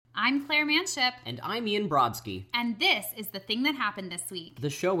I'm Claire Manship. And I'm Ian Brodsky. And this is The Thing That Happened This Week. The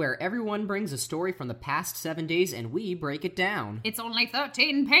show where everyone brings a story from the past 7 days and we break it down. It's only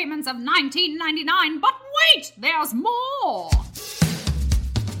 13 payments of $19.99, but wait, there's more!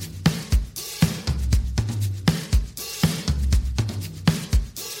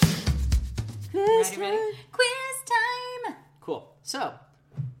 Ready? Quiz time! Cool. So,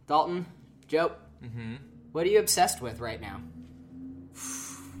 Dalton, Joe, what are you obsessed with right now?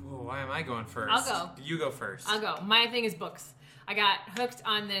 Well, why am I going first? I'll go. You go first. I'll go. My thing is books. I got hooked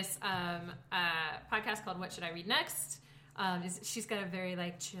on this podcast called What Should I Read Next? She's got a very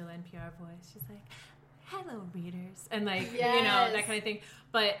chill NPR voice. She's like, hello, readers. And that kind of thing.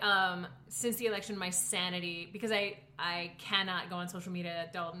 But since the election, my sanity, because I cannot go on social media,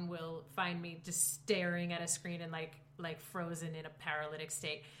 Dalton will find me just staring at a screen and like frozen in a paralytic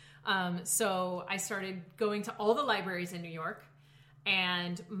state. So I started going to all the libraries in New York,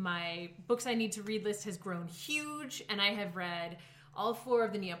 and my books I need to read list has grown huge, and I have read all 4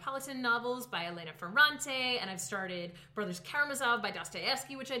 of the Neapolitan novels by Elena Ferrante, and I've started Brothers Karamazov by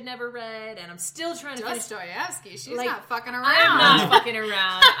Dostoevsky, which I'd never read, and I'm still trying to finish... Dostoevsky, she's not fucking around. I'm not fucking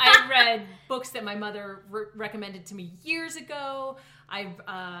around. I read books that my mother recommended to me years ago.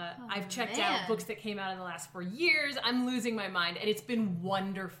 I've checked out books that came out in the last 4 years. I'm losing my mind, and it's been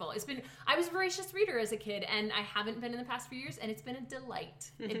wonderful. I was a voracious reader as a kid, and I haven't been in the past few years, and it's been a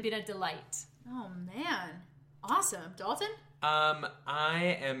delight. It's been a delight. Oh, man. Awesome. Dalton?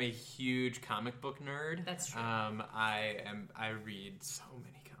 I am a huge comic book nerd. That's true. I read so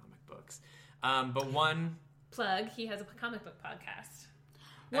many comic books. But one plug, he has a comic book podcast.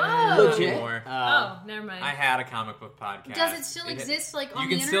 Whoa! Legit? Never mind. I had a comic book podcast. Does it still exist, on the internet?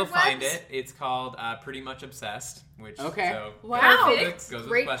 You can still find it. It's called Pretty Much Obsessed, which okay. Wow, goes with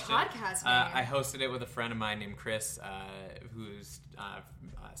great the question. podcast name. I hosted it with a friend of mine named Chris, who's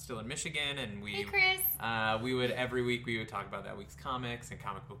still in Michigan, and Hey, Chris. we would every week we would talk about that week's comics and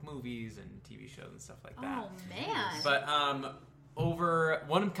comic book movies and TV shows and stuff like that. Oh man! But over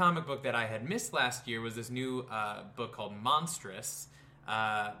one comic book that I had missed last year was this new book called Monstrous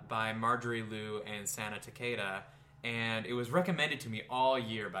by Marjorie Liu and Sana Takeda, and it was recommended to me all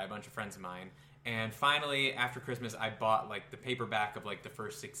year by a bunch of friends of mine. And finally, after Christmas, I bought the paperback of the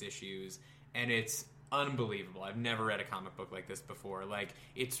first 6 issues, and it's unbelievable. I've never read a comic book like this before.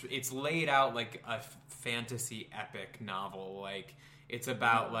 It's laid out like a fantasy epic novel. It's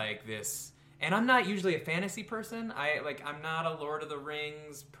about this, and I'm not usually a fantasy person. I'm not a Lord of the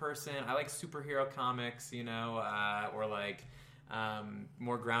Rings person. I like superhero comics, or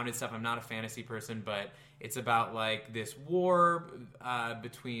more grounded stuff. I'm not a fantasy person, but it's about this war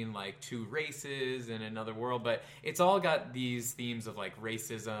between 2 races in another world. But it's all got these themes of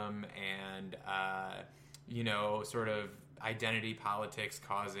racism and sort of identity politics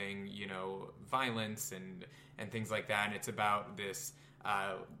causing violence and things like that. And it's about this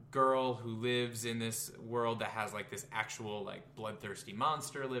girl who lives in this world that has this actual bloodthirsty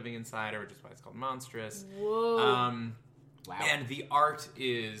monster living inside her, which is why it's called Monstrous. Whoa. Wow. And the art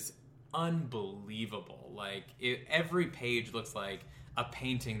is unbelievable. Every page looks like a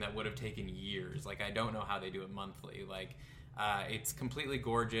painting that would have taken years. I don't know how they do it monthly. It's completely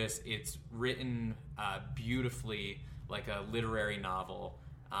gorgeous. It's written beautifully, like a literary novel.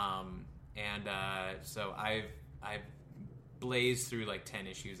 So I've blazed through 10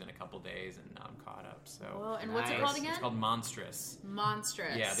 issues in a couple days, and now I'm caught up. So, whoa, and what's it called again? It's called Monstrous.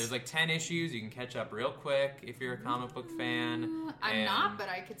 Monstrous. Yeah, there's 10 issues. You can catch up real quick if you're a comic book fan. I'm not, but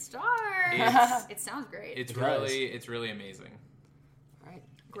I could start. It sounds great. It's really amazing. All right.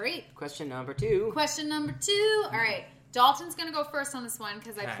 Great. Question number 2. Question number 2. All right. Dalton's going to go first on this one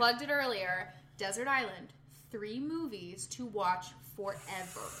because I Okay. plugged it earlier. Desert Island. 3 movies to watch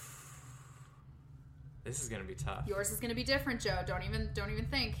forever. This is going to be tough. Yours is going to be different, Joe. Don't even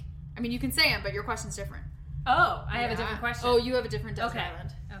think. I mean, you can say them, but your question's different. Oh, I have a different question. Oh, you have a different Desert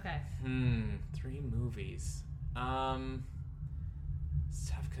Island. Okay. 3 movies. It's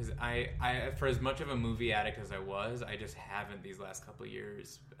tough because I for as much of a movie addict as I was, I just haven't these last couple of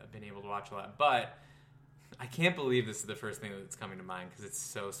years been able to watch a lot. But I can't believe this is the first thing that's coming to mind because it's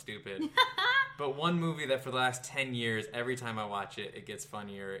so stupid. But one movie that for the last 10 years, every time I watch it, it gets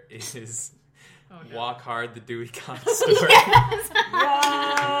funnier is Walk Hard, the Dewey Cox story. Yes!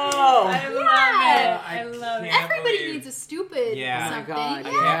 I love it. Everybody needs a stupid something. Oh my God, I can't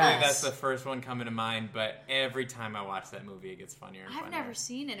believe that's the first one coming to mind, but every time I watch that movie, it gets funnier and funnier. I've never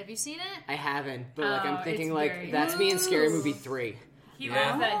seen it. Have you seen it? I haven't, but I'm thinking it's very that's me in Scary Movie 3. He Yeah.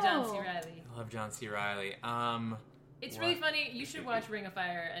 loves that John C. Reilly. I love John C. Reilly. It's really funny. You should watch Ring of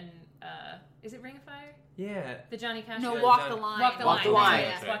Fire and is it Ring of Fire? Yeah. The Johnny Cash. No, show? Walk the Line. Walk the Walk Line. the Line.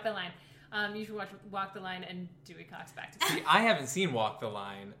 Yes, Walk the Line. You should watch Walk the Line and Dewey Cox back to See, I haven't seen Walk the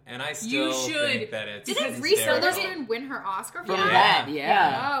Line, and I still You should. think that it's Didn't Reese hysterical. Witherspoon win her Oscar for From that? that,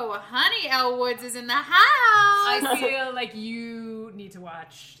 yeah. Oh, honey, Elle Woods is in the house. I feel like you need to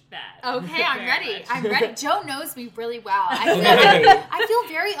watch that. Okay, I'm Very ready. much. I'm ready. Joe knows me really well. I feel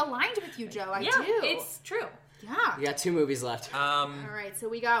very aligned with you, Joe. I Yeah, do. it's true. Yeah. We got 2 movies left. All right, so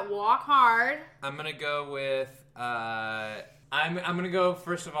we got Walk Hard. I'm gonna go with. I'm gonna go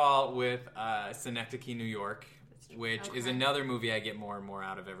first of all with Synecdoche, New York, which is another movie I get more and more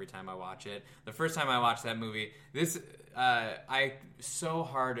out of every time I watch it. The first time I watched that movie, I so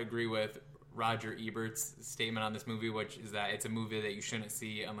hard agree with Roger Ebert's statement on this movie, which is that it's a movie that you shouldn't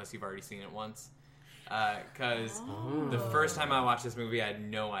see unless you've already seen it once. Because the first time I watched this movie, I had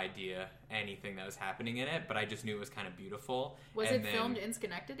no idea anything that was happening in it, but I just knew it was kind of beautiful. Was And it then- filmed in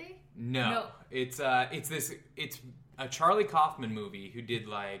Schenectady? No. It's a Charlie Kaufman movie who did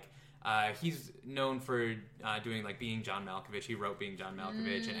he's known for doing Being John Malkovich. He wrote Being John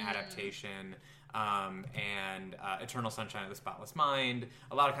Malkovich and Adaptation and Eternal Sunshine of the Spotless Mind.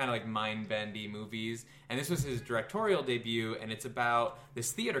 A lot of kind of mind-bendy movies. And this was his directorial debut, and it's about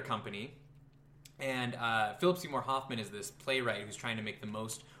this theater company. And Philip Seymour Hoffman is this playwright who's trying to make the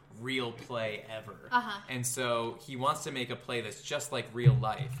most real play ever. And so he wants to make a play that's just like real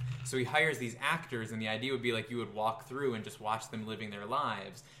life. So he hires these actors, and the idea would be you would walk through and just watch them living their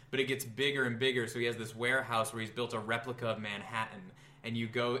lives. But it gets bigger and bigger, so he has this warehouse where he's built a replica of Manhattan. And you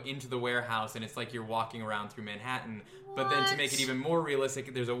go into the warehouse, and it's like you're walking around through Manhattan. But then to make it even more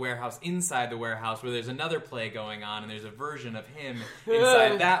realistic, there's a warehouse inside the warehouse where there's another play going on, and there's a version of him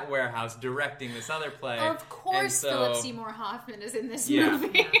inside that warehouse directing this other play. Of course, And so, Philip Seymour Hoffman is in this Yeah.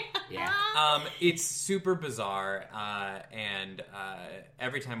 movie. Yeah. It's super bizarre, and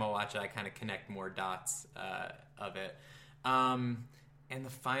every time I watch it, I kind of connect more dots of it. And the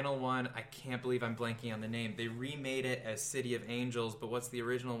final one, I can't believe I'm blanking on the name. They remade it as City of Angels, but what's the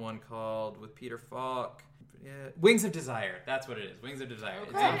original one called with Peter Falk? Yeah. Wings of Desire. That's what it is. Wings of Desire.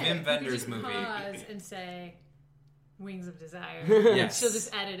 It's a Okay. Wim You Wenders just movie. pause and say Wings of Desire. Yes. She'll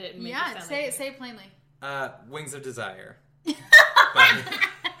just edit it and make it Yeah, sound say like it plainly. Wings of Desire. But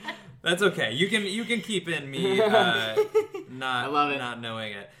that's okay. You can keep in me not I love it. not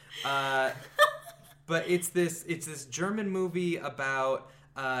knowing it. But it's this German movie about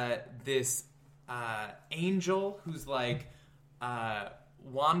this angel who's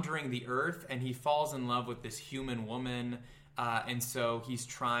wandering the earth, and he falls in love with this human woman, and so he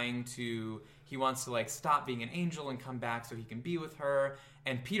wants to stop being an angel and come back so he can be with her.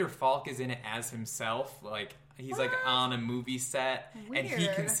 And Peter Falk is in it as himself, he's on a movie set, and he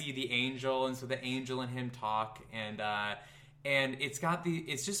can Weird. see the angel, and so the angel and him talk, and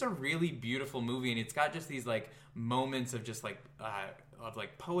it's just a really beautiful movie, and it's got just these moments of just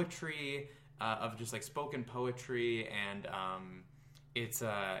poetry, of just spoken poetry, and it's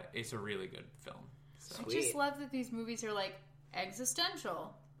a really good film. So. I just love that these movies are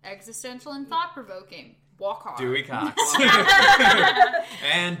existential and thought-provoking. Walk Hard. Dewey Cox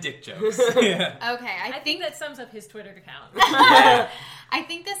and dick jokes. Yeah. Okay, I think that sums up his Twitter account. Yeah. I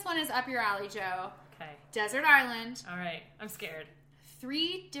think this one is up your alley, Joe. Okay. Desert Island. All right. I'm scared.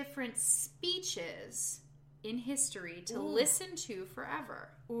 3 different speeches in history to Ooh. listen to forever.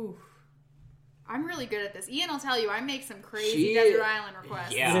 Ooh. I'm really good at this. Ian will tell you I make some crazy Desert Island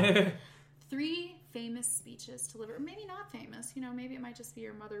requests. Yeah. 3 famous speeches to deliver. Maybe not famous. Maybe it might just be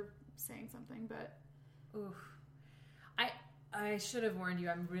your mother saying something, but... Ooh. I should have warned you.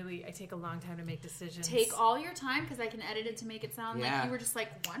 I take a long time to make decisions. Take all your time, because I can edit it to make it sound Yeah. like you were just 1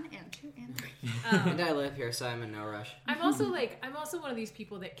 and 2 and 3. And I live here, so I'm in no rush. I'm also one of these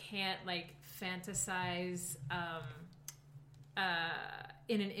people that can't fantasize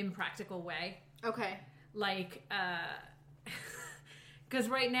in an impractical way. Okay. Because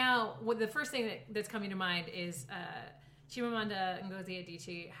right now, the first thing that's coming to mind is Chimamanda Ngozi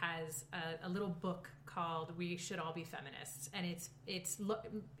Adichie has a little book called "We Should All Be Feminists," and it's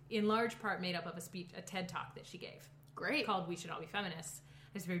in large part made up of a TED talk that she gave. Great. Called "We Should All Be Feminists."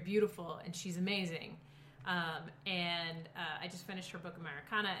 It's very beautiful, and she's amazing. I just finished her book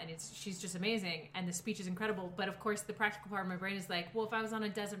Americana, and she's just amazing, and the speech is incredible. But of course, the practical part of my brain is well, if I was on a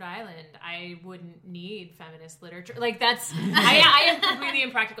desert island, I wouldn't need feminist literature. I am completely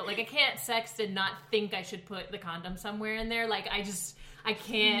impractical. I can't sext and not think I should put the condom somewhere in there. I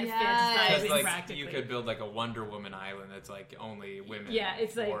can't Yes. fantasize Because impractically. you could build a Wonder Woman island that's only women. Yeah,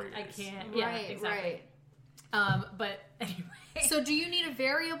 it's warriors. I can't. Right, Yeah, exactly. right. But anyway. So do you need a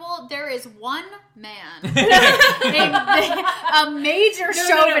variable? There is one man, a major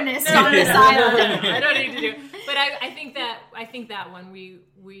chauvinist on this island. I don't need to do. But I think that one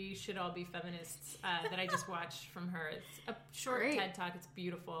we should all be feminists. That I just watched from her. It's a short TED Talk. It's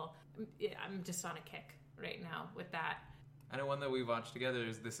beautiful. I'm just on a kick right now with that. I know one that we watched together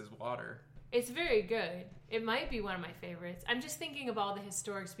is This Is Water. It's very good. It might be one of my favorites. I'm just thinking of all the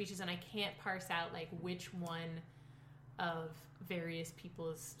historic speeches, and I can't parse out like which one of various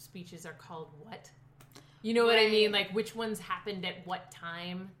people's speeches are called what. You know what I mean? Like which ones happened at what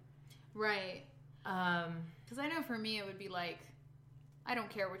time. Right. Because I know for me it would be like, I don't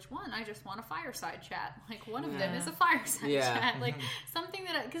care which one. I just want a fireside chat. Like one of them is a fireside chat. Like something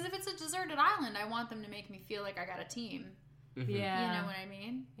that, because if it's a deserted island, I want them to make me feel like I got a team. Yeah. You know what I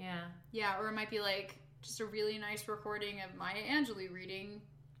mean? Yeah. Yeah, or it might be like just a really nice recording of Maya Angelou reading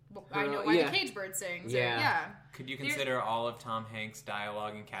I Know Why the Cage Bird Sings. Yeah. Yeah. Could you consider all of Tom Hanks'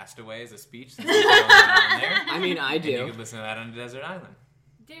 dialogue in Castaway as a speech? Since he's going on there? I mean, I do. And you could listen to that on a desert island.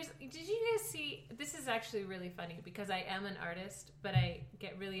 Did you guys see, this is actually really funny because I am an artist, but I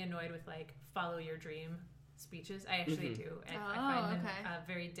get really annoyed with like follow your dream speeches. I actually do. And I find them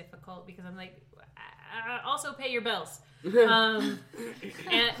very difficult because I'm like, also pay your bills. But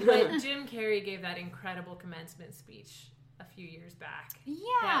Jim Carrey gave that incredible commencement speech a few years back.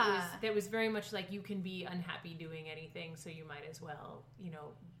 Yeah. That was very much like you can be unhappy doing anything, so you might as well,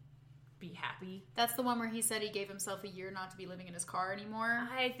 be happy. That's the one where he said he gave himself a year not to be living in his car anymore.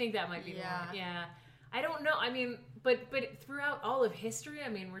 I think that might be one. Yeah. I don't know. I mean, but throughout all of history, I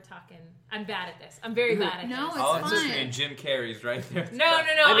mean, we're talking. I'm bad at this. I'm very bad at this. No, it's all of fine. history, and Jim Carrey's right there. No. I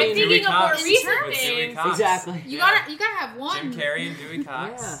mean, I'm thinking of more recent With Dewey things. Cox. Exactly. You gotta have one. Jim Carrey and Dewey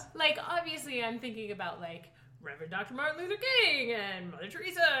Cox. Yeah. Like, obviously, I'm thinking about, like, Reverend Dr. Martin Luther King and Mother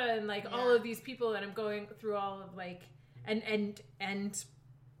Teresa and, like, all of these people that I'm going through all of, like, and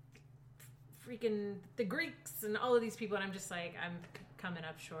freaking the Greeks and all of these people, and I'm just like, I'm coming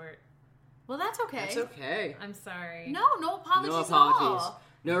up short. Well, that's okay. That's okay. I'm sorry. No apologies. No at apologies. all.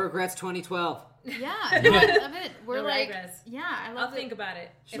 No regrets 2012. Yeah, no, I love it. We're No like, regrets. yeah, I love I'll think about it.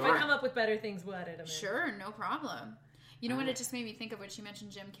 Sure. If I come up with better things, we'll edit them in. Sure, no problem. You know what it just made me think of when she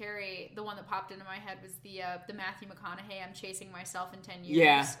mentioned Jim Carrey? The one that popped into my head was the Matthew McConaughey, I'm chasing myself in 10 years.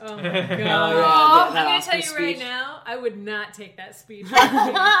 Yeah. Oh my god. that I'm going to tell you Oscar right speech. now, I would not take that speech.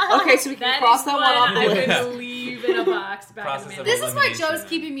 Okay, so we can cross that one off I the list. would leave in a box back Process in of the This is why elimination. Joe's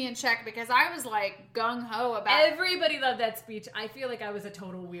keeping me in check because I was like gung-ho about Everybody loved that speech. I feel like I was a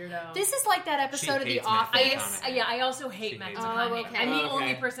total weirdo. This is like that episode of The hates Matthew Office. McConaughey. I also hate She Matthew hates McConaughey. him. Okay. I'm the Okay.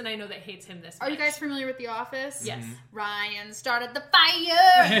 only person I know that hates him this much. Are you guys familiar with The Office? Yes. Ryan started the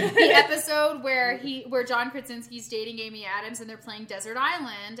fire. The episode where John Krasinski's dating Amy Adams and they're playing Desert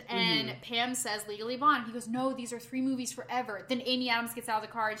Island, and Pam says Legally Blonde. He goes, "No, these are 3 movies forever." Then Amy Adams gets out of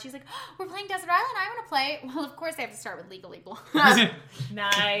the car and she's like, "Oh, we're playing Desert Island. I want to play." Well, of course they have to start with Legally Blonde.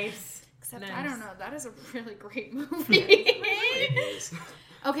 Nice. Except Nice. I don't know. That is a really great movie.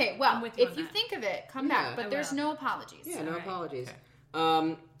 Okay, well, I'm with you if on you that. think of it, come Yeah. back. But I there's will. no apologies. Yeah, no Alright. apologies.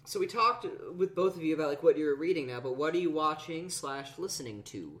 So we talked with both of you about like what you're reading now, but what are you watching / listening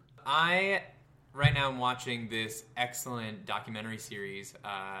to? Right now I'm watching this excellent documentary series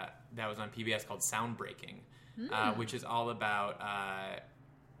that was on PBS called Soundbreaking, which is all about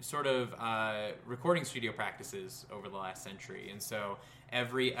recording studio practices over the last century. And so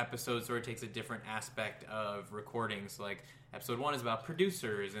every episode sort of takes a different aspect of recording. So like episode 1 is about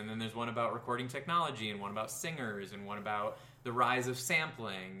producers, and then there's one about recording technology, and one about singers, and one about the rise of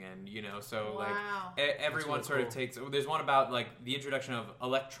sampling, and so Wow. like everyone That's sort really of takes. There's one about like the introduction of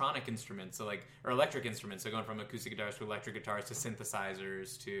electronic instruments, so like or electric instruments, so going from acoustic guitars to electric guitars to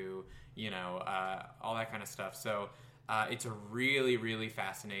synthesizers to all that kind of stuff. So it's a really really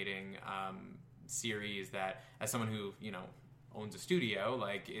fascinating series that, as someone who owns a studio,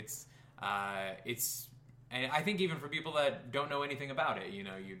 like it's and I think even for people that don't know anything about it,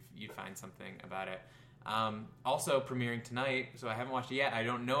 you'd find something about it. Also premiering tonight, so I haven't watched it yet. I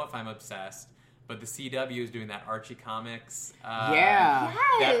don't know if I'm obsessed, but the CW is doing that Archie Comics, Yeah.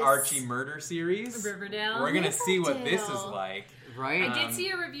 that Yes. Archie murder series. Riverdale. We're gonna see what this is Riverdale. like. Right? I did see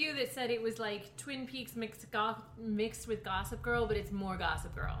a review that said it was like Twin Peaks mixed with Gossip Girl, but it's more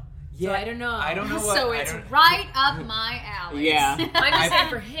Gossip Girl. So Yeah, I don't know. I don't know what. So I it's don't- right up my alley. Yeah. I'm just saying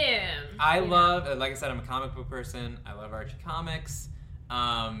for him. I love, like I said, I'm a comic book person. I love Archie Comics.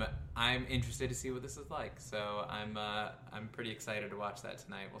 I'm interested to see what this is like. So I'm pretty excited to watch that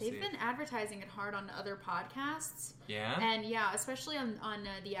tonight. We'll They've see. been advertising it hard on other podcasts. Yeah? And yeah, especially on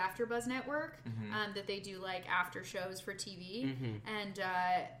the AfterBuzz Network, that they do like after shows for TV, and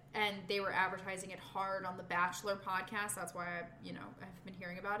they were advertising it hard on the Bachelor podcast. That's why I've been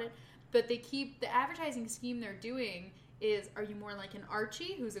hearing about it. But the advertising scheme they're doing is: are you more like an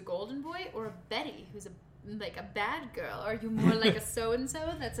Archie who's a golden boy, or a Betty who's a bad girl? Are you more like a so and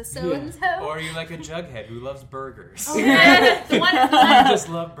so that's a so and so, Or are you like a Jughead who loves burgers? Oh, yeah. the one just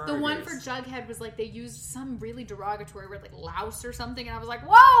love burgers. The one for Jughead was like they used some really derogatory word like louse or something, and I was like,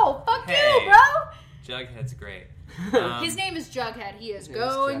 whoa, fuck you, bro. Jughead's great. His name is Jughead. He is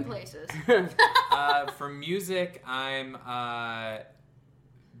going places. For music, I'm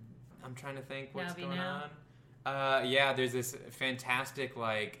trying to think what's going on. Yeah, there's this fantastic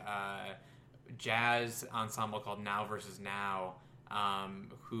jazz ensemble called Now Versus Now,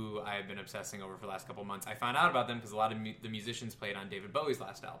 who I've been obsessing over for the last couple months. I found out about them because a lot of the musicians played on David Bowie's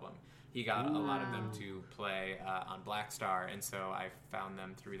last album. He got a lot of them to play on Black Star, and so I found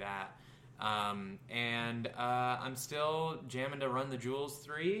them through that. And I'm still jamming to Run the Jewels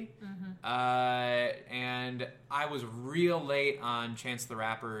 3. And I was real late on Chance the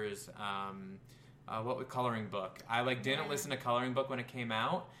Rapper's Coloring Book. I didn't listen to Coloring Book when it came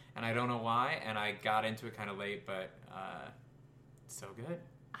out, and I don't know why, and I got into it kind of late, but it's so good.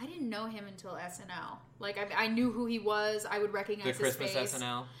 I didn't know him until SNL. I knew who he was. I would recognize his face. The Christmas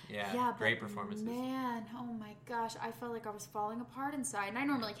SNL? Yeah, great performances. Man, oh my gosh. I felt like I was falling apart inside. And I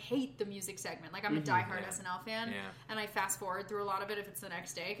normally hate the music segment. I'm a diehard SNL fan. Yeah. And I fast forward through a lot of it if it's the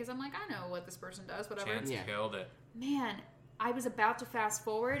next day. Because I'm like, I know what this person does, whatever. Chance killed it. Man, I was about to fast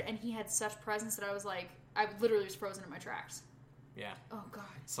forward, and he had such presence that I was like, I literally was frozen in my tracks. Yeah. Oh, God.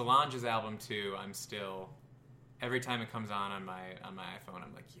 Solange's album, too, I'm still... Every time it comes on my iPhone,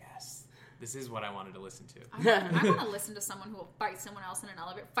 I'm like, yes, this is what I wanted to listen to. I want to listen to someone who will fight someone else in an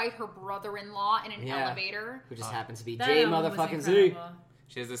elevator, fight her brother-in-law in an elevator. Who just happens to be That J album was motherfucking Z. incredible.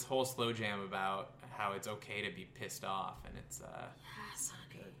 She has this whole slow jam about how it's okay to be pissed off, and it's Yes,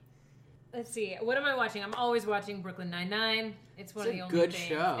 honey. Let's see. What am I watching? I'm always watching Brooklyn Nine-Nine. It's one of the only good things.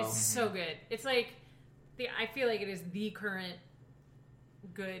 show. It's so good. It's I feel like it is the current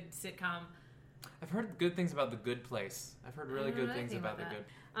good sitcom. I've heard good things about The Good Place. I've heard really good things about The Good.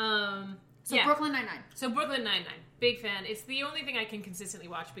 So Brooklyn Nine-Nine. So Brooklyn Nine-Nine. Big fan. It's the only thing I can consistently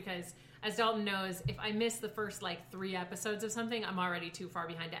watch because, as Dalton knows, if I miss the first 3 episodes of something, I'm already too far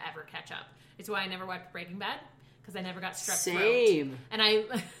behind to ever catch up. It's why I never watched Breaking Bad, because I never got strep throat. Same. And I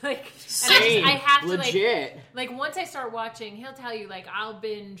Same. I have to legit. once I start watching, he'll tell you I'll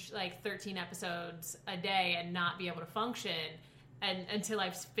binge 13 episodes a day and not be able to function until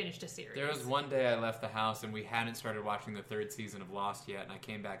I've finished a series. There was one day I left the house and we hadn't started watching the 3rd season of Lost yet, and I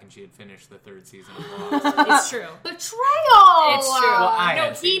came back and she had finished the 3rd season of Lost. It's true. Betrayal! It's true. Well, I No,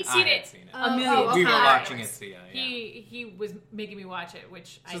 had seen he'd seen it. it Oh, a million We were times. watching it together. Yeah. He was making me watch it,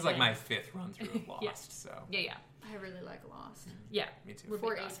 which This is I did. my 5th run through of Lost, Yeah. so Yeah. I really like Lost. Yeah. me too. We're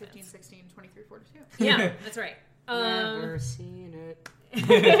 4, big 8, Lost 15, fans. 16, 23, 42. Yeah, that's right. Never seen it.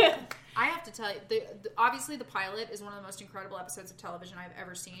 I have to tell you, obviously the pilot is one of the most incredible episodes of television I've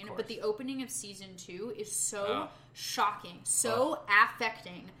ever seen, but the opening of season 2 is so shocking, so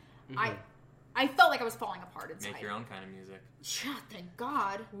affecting. I felt like I was falling apart inside. Make your own kind of music. Yeah, thank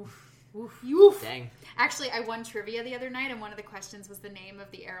God. Oof. Dang. Actually, I won trivia the other night, and one of the questions was the name of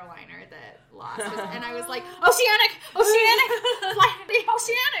the airliner that lost. And I was like, Oceanic! Fly the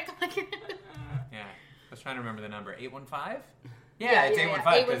Oceanic! Yeah. I was trying to remember the number. 815? Yeah, it's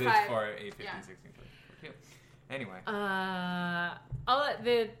 815 because it's 4, 8, 15, 16, 42. Anyway. All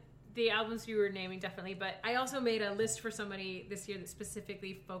the albums you were naming definitely, but I also made a list for somebody this year that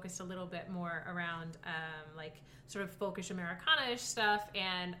specifically focused a little bit more around sort of folkish Americana-ish stuff,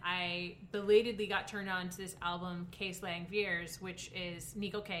 and I belatedly got turned on to this album Case Lang Viers, which is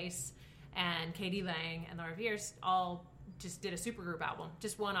Nico Case and Katie Lang and Laura Viers all just did a supergroup album,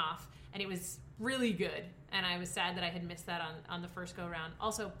 just one off, and it was really good, and I was sad that I had missed that on the first go-round.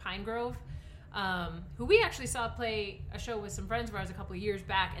 Also, Pine Grove, who we actually saw play a show with some friends of ours a couple of years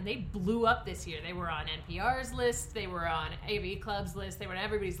back, and they blew up this year. They were on NPR's list, they were on AV Club's list, they were on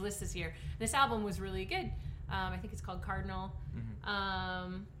everybody's list this year. This album was really good. I think it's called Cardinal. I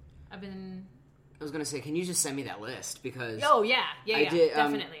was gonna say, can you just send me that list? Because I did,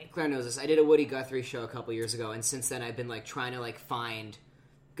 definitely. Claire knows this. I did a Woody Guthrie show a couple years ago, and since then I've been trying to find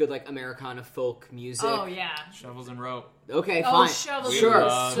good like Americana folk music. Oh yeah. Shovels and Rope. Okay, Oh, fine. Shovels Sure, and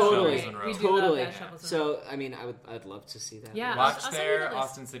Rope. totally, Shovels and Rope. We do love totally. that, Shovels and So, I mean, I'd love to see that. Yeah. Watch I'll send you their the list.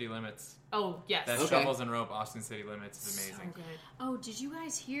 Austin City Limits. Oh yes. That Okay. Shovels and Rope Austin City Limits is So amazing. good. Oh, did you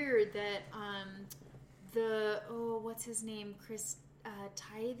guys hear that? What's his name? Chris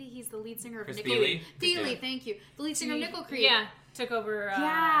Tithe. He's the lead singer of Chris Nickel Thile? Thile, Yeah. thank you. The lead singer of Nickel Creek. Yeah. Took over.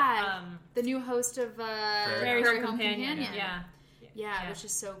 Yeah. The new host of Prairie Prairie Home Home Companion. Companion. Yeah. Yeah, which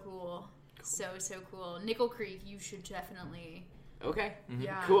is so cool. So cool. Nickel Creek, you should definitely. Okay.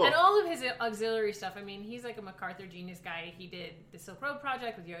 Yeah. Cool. And all of his auxiliary stuff. I mean, he's like a MacArthur Genius guy. He did the Silk Road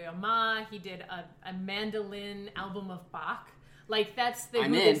Project with Yo-Yo Ma. He did a mandolin album of Bach. Like that's the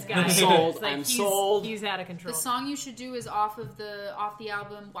I'm who in. this guy I'm is. sold. Like, I'm he's, sold. He's out of control. The song you should do is off the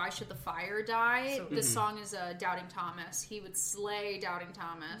album Why Should the Fire Die? So The song is Doubting Thomas. He would slay Doubting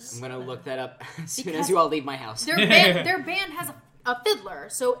Thomas. I'm gonna look that up as soon Because as you all leave my house. Their band has a fiddler,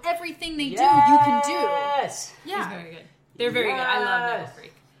 so everything they do, you can do. Yes. He's Yeah. very good. They're very good. I love Yes. Nickel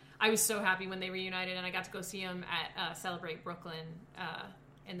Creek. I was so happy when they reunited, and I got to go see them at Celebrate Brooklyn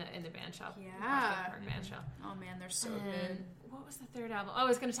in the band shop. Yeah. Prospect Park band shop. Oh man, they're so And good. what was the third album? Oh, I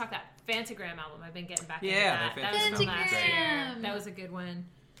was going to talk that Fantagram album. I've been getting back into Yeah, that. that That was from last Fantagram. year. That was a good one.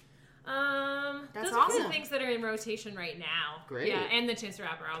 That's those are awesome. the things that are in rotation right now. Great. Yeah, and the Chance the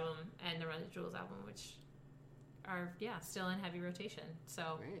Rapper album and the Run the Jewels album, which are still in heavy rotation.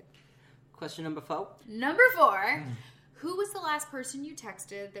 So Great. Question number 4. Number 4. Who was the last person you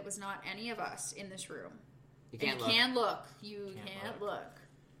texted that was not any of us in this room? You And can't you look. can look. You Can't can't look.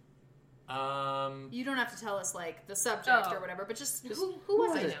 Um, You don't have to tell us like the subject Oh. or whatever, but just Just who was who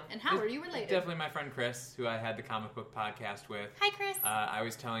it was it? and how are you related? definitely my friend Chris, who I had the comic book podcast with. Hi, Chris. I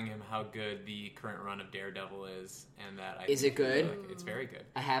was telling him how good the current run of Daredevil is, and that I Is think it good? it's very good.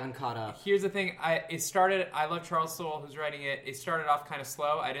 I haven't caught up. Here's the thing. I love Charles Soule, who's writing it. It started off kind of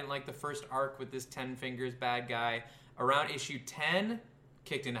slow. I didn't like the first arc with this 10 Fingers bad guy. Around issue 10,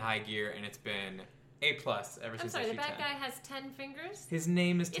 kicked into high gear, and it's been A+ ever I'm since sorry, the issue bad 10. guy has 10 fingers? His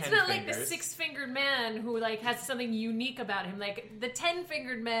name is 10 It's not Fingers. like the 6-fingered man who like has something unique about him. Like the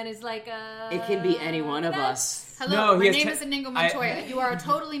 10-fingered man is like a. It can be any one of us. Hello, No, my he has name te- is Inigo I- Montoya. You are a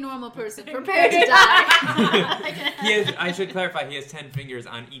totally normal person. Prepare to die. I should clarify, he has 10 fingers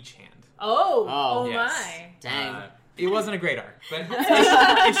on each hand. Oh Yes. my. Dang. It wasn't a great arc, but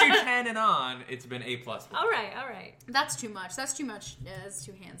issue 10 and on, it's been A+. All right. That's too much. That's too much. Yeah, it's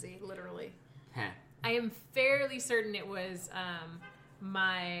too handsy, literally. Huh. I am fairly certain it was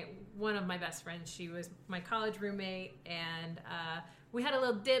one of my best friends. She was my college roommate, and we had a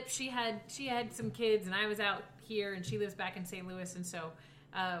little dip. She had some kids, and I was out here, and she lives back in St. Louis, and so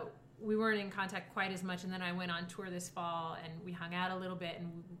we weren't in contact quite as much. And then I went on tour this fall, and we hung out a little bit,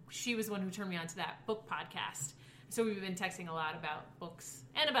 and she was the one who turned me on to that book podcast. So we've been texting a lot about books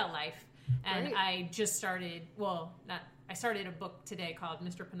and about life. And Great. I just started, I started a book today called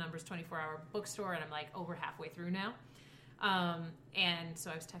Mr. Penumbra's 24-Hour Bookstore, and I'm like over halfway through now. And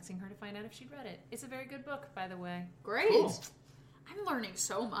so I was texting her to find out if she'd read it. It's a very good book, by the way. Great. Cool. I'm learning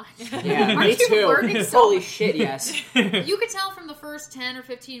so much. Yeah, Aren't me you too. learning so Holy much? shit, yes. You could tell from the first 10 or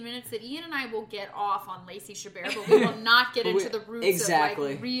 15 minutes that Ian and I will get off on Lacey Chabert, but we will not get into the roots Exactly.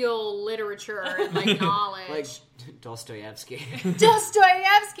 of like real literature and like knowledge. Like Dostoevsky.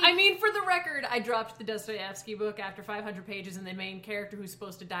 Dostoevsky. I mean, for the record, I dropped the Dostoevsky book after 500 pages, and the main character who's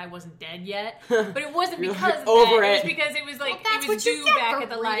supposed to die wasn't dead yet. But it wasn't You're because of over that. It it. was because it was like, Well, that's it was what you due get back for at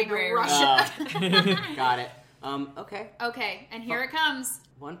the reading a library. Russian. Got it. Okay. Okay, and here it comes.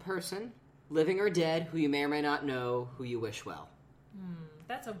 One person, living or dead, who you may or may not know, who you wish well.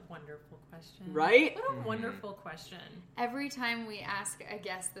 That's a wonderful question. Right? What a wonderful question. Every time we ask a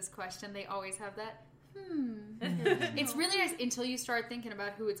guest this question, they always have that. It's really nice until you start thinking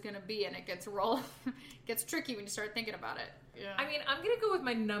about who it's going to be, and it gets tricky when you start thinking about it. Yeah. I mean, I'm going to go with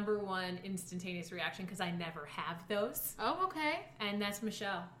my number one instantaneous reaction because I never have those. Oh, okay. And that's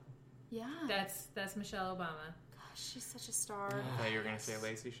Michelle. Yeah. That's Michelle Obama. Gosh, she's such a star. I thought you were going to say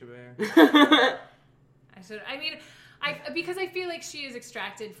Lacey Chabert. Because I feel like she is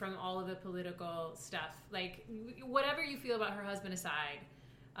extracted from all of the political stuff. Like, whatever you feel about her husband aside,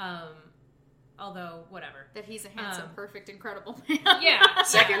 although, whatever. That he's a handsome, perfect, incredible man. Yeah.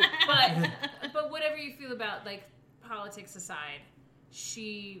 Second. But whatever you feel about, like, politics aside,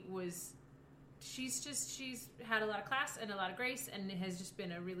 she's had a lot of class and a lot of grace and has just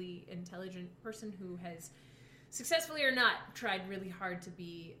been a really intelligent person who has, successfully or not, tried really hard to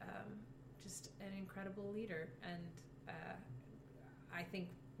be just an incredible leader. And I think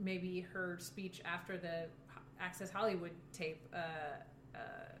maybe her speech after the Access Hollywood tape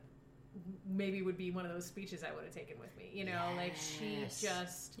maybe would be one of those speeches I would have taken with me. You know, like she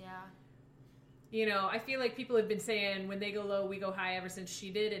just, you know, I feel like people have been saying when they go low, we go high ever since she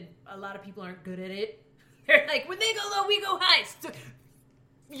did, and a lot of people aren't good at it. They're like, when they go low, we go high.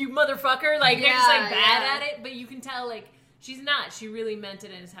 You motherfucker. Like, they're just like bad at it, but you can tell, like, she's not. She really meant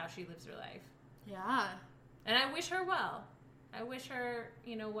it, and it's how she lives her life. Yeah. And I wish her well. I wish her,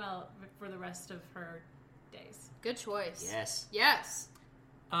 you know, well for the rest of her days. Good choice. Yes. Yes.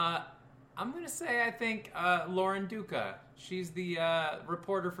 I'm going to say, I think, Lauren Duca. She's the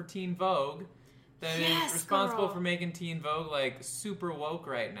reporter for Teen Vogue that is responsible for making Teen Vogue, like, super woke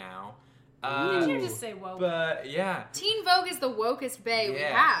right now. Did you just say woke? But, yeah. Teen Vogue is the wokest bae we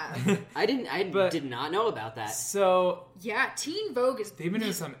have. I did not know about that. So... Yeah, Teen Vogue is... They've been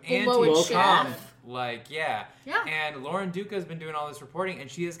doing some blowing shit anti-woke up. like, yeah. Yeah. And Lauren Duca has been doing all this reporting,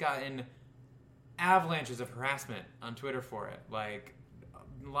 and she has gotten avalanches of harassment on Twitter for it. Like,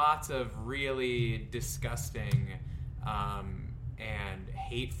 lots of really disgusting and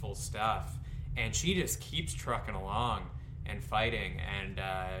hateful stuff. And she just keeps trucking along and fighting and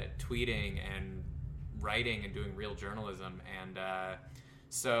tweeting and writing and doing real journalism. And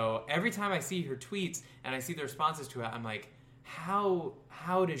so every time I see her tweets and I see the responses to it, I'm like, how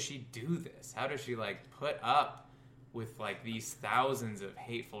does she do this? How does she, like, put up with, like, these thousands of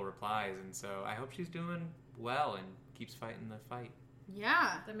hateful replies? And so I hope she's doing well and keeps fighting the fight.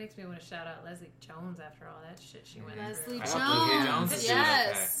 Yeah. That makes me want to shout out Leslie Jones after all that shit she went Leslie through. I hope Leslie Jones. Jones is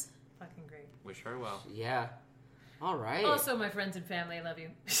Yes. Fucking great. Wish her well. Yeah. All right. Also, my friends and family, I love you.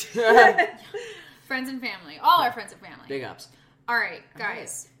 Friends and family. All our friends and family. Big ups. All right,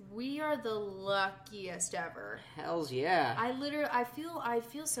 guys. We are the luckiest ever. Hells yeah. I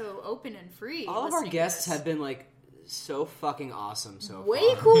feel so open and free. All of our listening to guests this. have been, like, so fucking awesome so way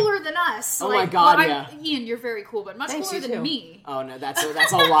far. cooler than us. Oh my God, yeah. Ian, you're very cool, but much Thanks, cooler you than too. me. Oh no, that's a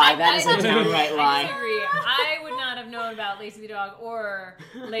lie. That is a downright I lie. disagree. I would not have known about Lacey the dog or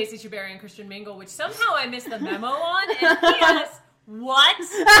Lacey Chabert and Christian Mingle, which somehow I missed the memo on. And P.S. What?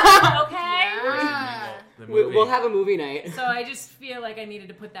 Okay. Yeah. The movie. We'll have a movie night. So I just feel like I needed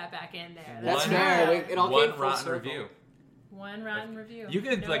to put that back in there. That's One- fair. It all one came full rotten circle. review. One rotten review. You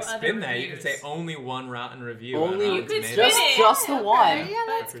could No like other spin that. You could reviews. say only one rotten review. Only- on You could Rotten spin Tomatoes it. Just the one. Yeah, for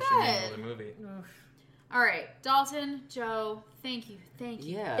that's Christian Mingle, the good. movie. Oof. All right, Dalton, Joe, thank you,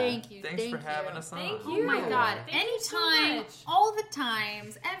 Yeah. thank you, Thanks thank for having you. us on. Thank Oh you. my God! Thank you so Anytime, much. all the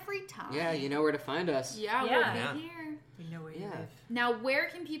times, every time. Yeah, you know where to find us. Yeah, Yeah. we'll Yeah. be here. We know where you Yeah. live. Now, where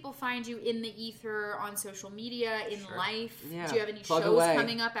can people find you in the ether, on social media, in Sure. life? Yeah, Do you have any plug shows away.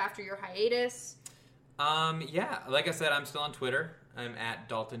 coming up after your hiatus? Yeah, like I said, I'm still on Twitter. I'm at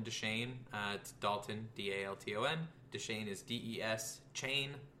Dalton Deshane. It's Dalton, D-A-L-T-O-N. Deshane is D-E-S,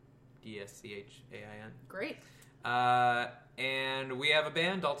 Chain, D-S-C-H-A-I-N. Great. And we have a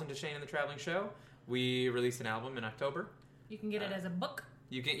band, Dalton Deshane and the Traveling Show. We released an album in October. You can get it as a book.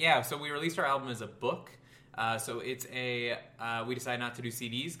 You can, yeah. So we released our album as a book. So it's a. We decided not to do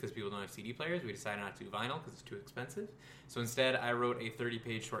CDs because people don't have CD players. We decided not to do vinyl because it's too expensive. So instead, I wrote a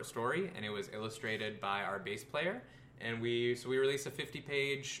 30-page short story, and it was illustrated by our bass player. And we released a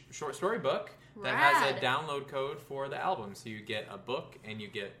 50-page short story book that has a Rad. download code for the album. So you get a book and you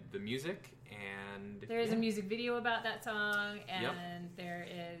get the music. And There is yeah. a music video about that song, and Yep. there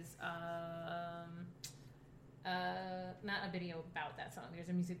is not a video about that song. There's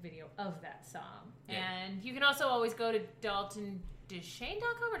a music video of that song, Yeah. and you can also always go to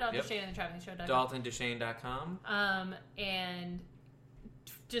DaltonDeshane.com or Yep. Deshane and the Traveling Show.com. DaltonDeshane.com. And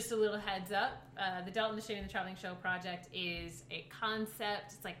just a little heads up, the Dalton Deshane and the Traveling Show project is a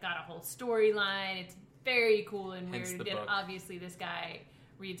concept. It's like got a whole storyline. It's very cool and Hence weird. the And book. obviously, this guy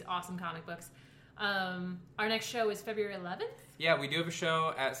reads awesome comic books. Our next show is February 11th. Yeah, we do have a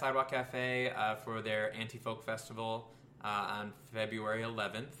show at Sidewalk Cafe for their Anti-Folk Festival on February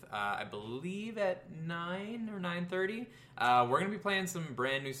 11th. I believe at 9 or 9:30. We're going to be playing some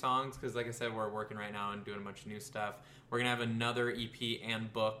brand new songs because, like I said, we're working right now and doing a bunch of new stuff. We're going to have another EP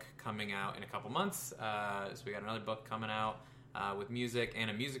and book coming out in a couple months. So we got another book coming out with music and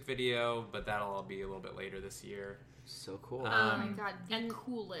a music video, but that'll all be a little bit later this year. So cool. Oh my God, the and-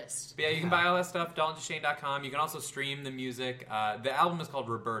 coolest. But yeah, you can buy all that stuff, DaltonDeshane.com. You can also stream the music. The album is called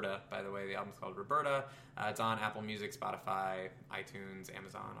Roberta, by the way. The album's called Roberta. It's on Apple Music, Spotify, iTunes,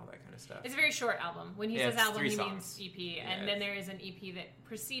 Amazon, all that kind of stuff. It's a very short album. When he Yeah, says it's album, 3 he songs. means EP. Yeah, And then there is an EP that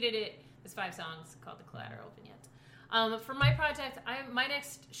preceded it. There's 5 songs called The Collateral Vignette. For my project, my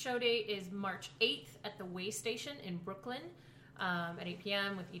next show date is March 8th at the Way Station in Brooklyn at 8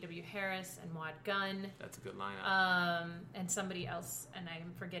 p.m. with E.W. Harris and Wad Gunn. That's a good lineup. And somebody else, and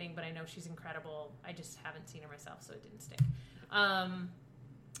I'm forgetting, but I know she's incredible. I just haven't seen her myself, so it didn't stick.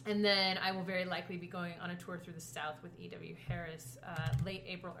 And then I will very likely be going on a tour through the South with E.W. Harris late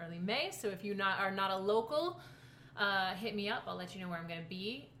April, early May. So if you are not a local, hit me up. I'll let you know where I'm going to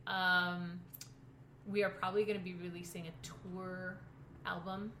be. We are probably going to be releasing a tour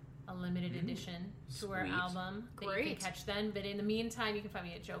album, a limited edition tour Sweet. album that you Great. can catch then. But in the meantime, you can find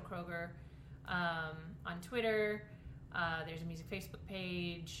me at Joe Kroger on Twitter. There's a music Facebook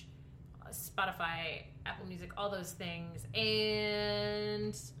page, Spotify, Apple Music, all those things.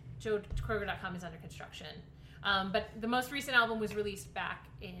 And joekroger.com is under construction. But the most recent album was released back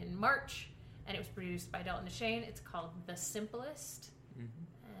in March, and it was produced by Dalton DeShane. It's called The Simplest. And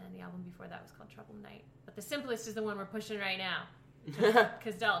the album before that was called Trouble Night. But The Simplest is the one we're pushing right now,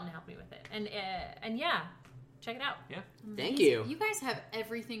 because Dalton helped me with it. And yeah, check it out. Yeah. Thank you. You guys have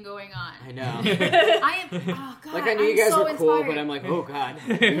everything going on. I know. I am. Oh God. Like I knew I'm you guys so were cool, inspired. but I'm like, oh god.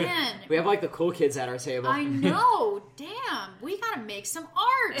 Man, We have like the cool kids at our table. I know. Damn, we gotta make some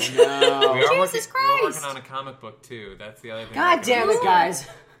art. No. We are Jesus we're Christ. working on a comic book too. That's the other thing. God we're damn doing. it, guys.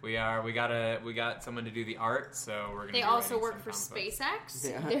 We got someone to do the art, so we're gonna. They be also writing work some for comic books.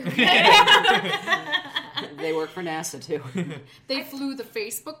 SpaceX. Yeah. They work for NASA too. They flew the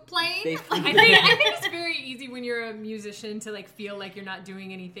Facebook plane. They flew- I think it's very easy when you're a musician to like feel like you're not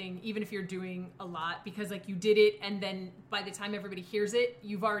doing anything, even if you're doing a lot, because like you did it, and then by the time everybody hears it,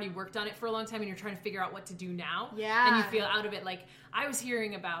 you've already worked on it for a long time, and you're trying to figure out what to do now. Yeah. And you feel out of it. Like I was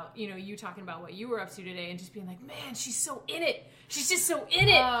hearing about, you talking about what you were up to today, and just being like, man, she's so in it. She's just so in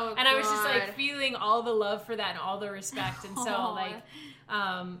it. Oh, and I was just God. like feeling all the love for that and all the respect, and so Aw. like.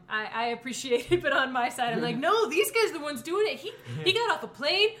 I appreciate it, but on my side, I'm like, no, these guys are the ones doing it. He got off a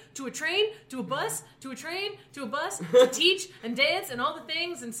plane to a train to a bus to a train to a bus to teach and dance and all the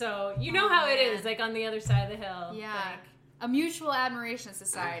things, and so you know how it is, like on the other side of the hill. Yeah. Like, A mutual admiration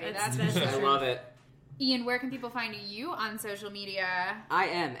society. That's That's the I truth. love it. Ian, where can people find you on social media? I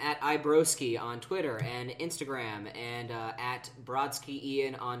am at iBroski on Twitter and Instagram, and at Brodsky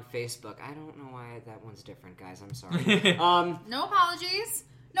Ian on Facebook. I don't know why that one's different, guys. I'm sorry. No apologies.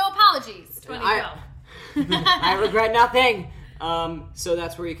 No apologies. 2012. I regret nothing. So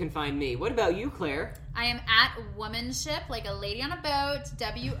that's where you can find me. What about you, Claire? I am at Womanship, like a lady on a boat,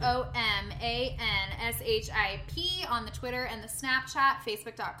 WOMANSHIP on the Twitter and the Snapchat,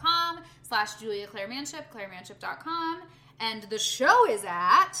 Facebook.com/Julia Claire Manship, ClaireManship.com. And the show is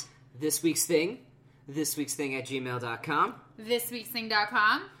at This Week's Thing at gmail.com.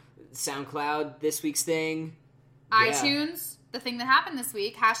 thisweeksthing.com, SoundCloud, This Week's Thing. Yeah. iTunes, the thing that happened this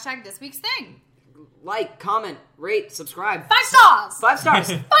week, # This Week's Thing. Like, comment, rate, subscribe. 5 stars! 5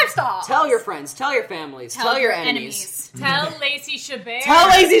 stars. 5 stars! Tell your friends, tell your families, tell your enemies. Tell Lacey Chabert. Tell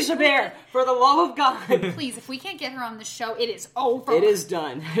Lazy Chabert, for the love of God. Please, if we can't get her on the show, it is over. It is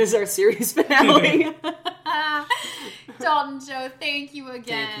done. It is our series finale. Dalton, Joe, thank you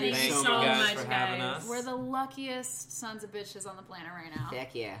again. Thank Thank you you so guys much, for having guys. us. We're the luckiest sons of bitches on the planet right now.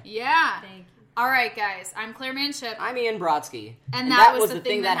 Heck yeah. Yeah. Thank you. All right, guys. I'm Claire Manship. I'm Ian Brodsky. And that was the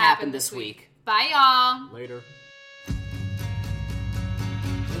thing that happened this week. Bye, y'all. Later.